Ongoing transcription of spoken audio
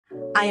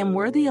I am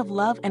worthy of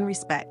love and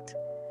respect.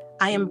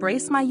 I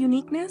embrace my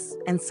uniqueness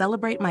and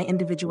celebrate my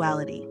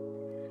individuality.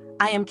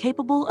 I am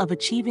capable of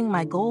achieving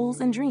my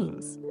goals and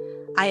dreams.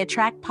 I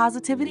attract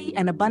positivity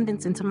and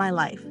abundance into my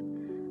life.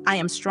 I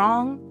am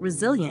strong,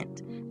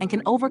 resilient, and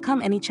can overcome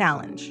any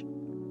challenge.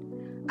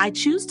 I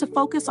choose to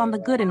focus on the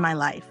good in my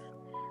life.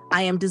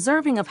 I am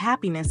deserving of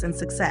happiness and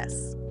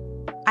success.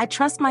 I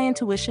trust my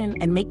intuition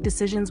and make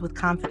decisions with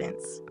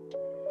confidence.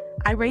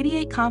 I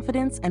radiate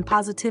confidence and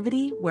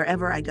positivity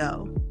wherever I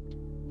go.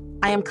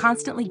 I am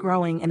constantly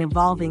growing and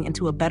evolving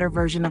into a better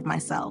version of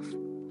myself.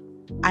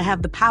 I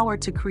have the power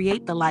to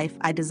create the life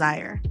I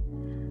desire.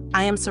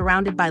 I am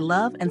surrounded by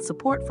love and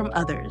support from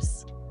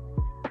others.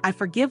 I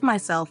forgive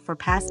myself for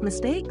past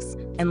mistakes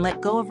and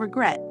let go of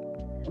regret.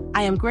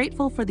 I am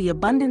grateful for the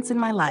abundance in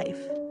my life.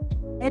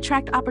 I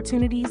attract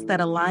opportunities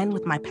that align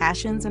with my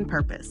passions and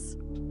purpose.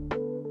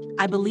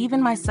 I believe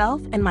in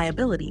myself and my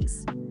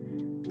abilities.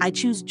 I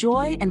choose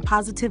joy and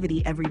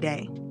positivity every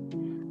day.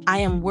 I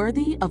am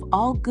worthy of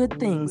all good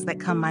things that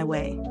come my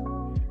way.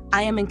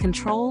 I am in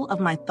control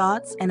of my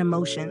thoughts and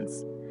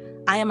emotions.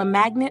 I am a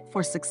magnet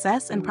for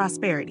success and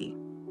prosperity.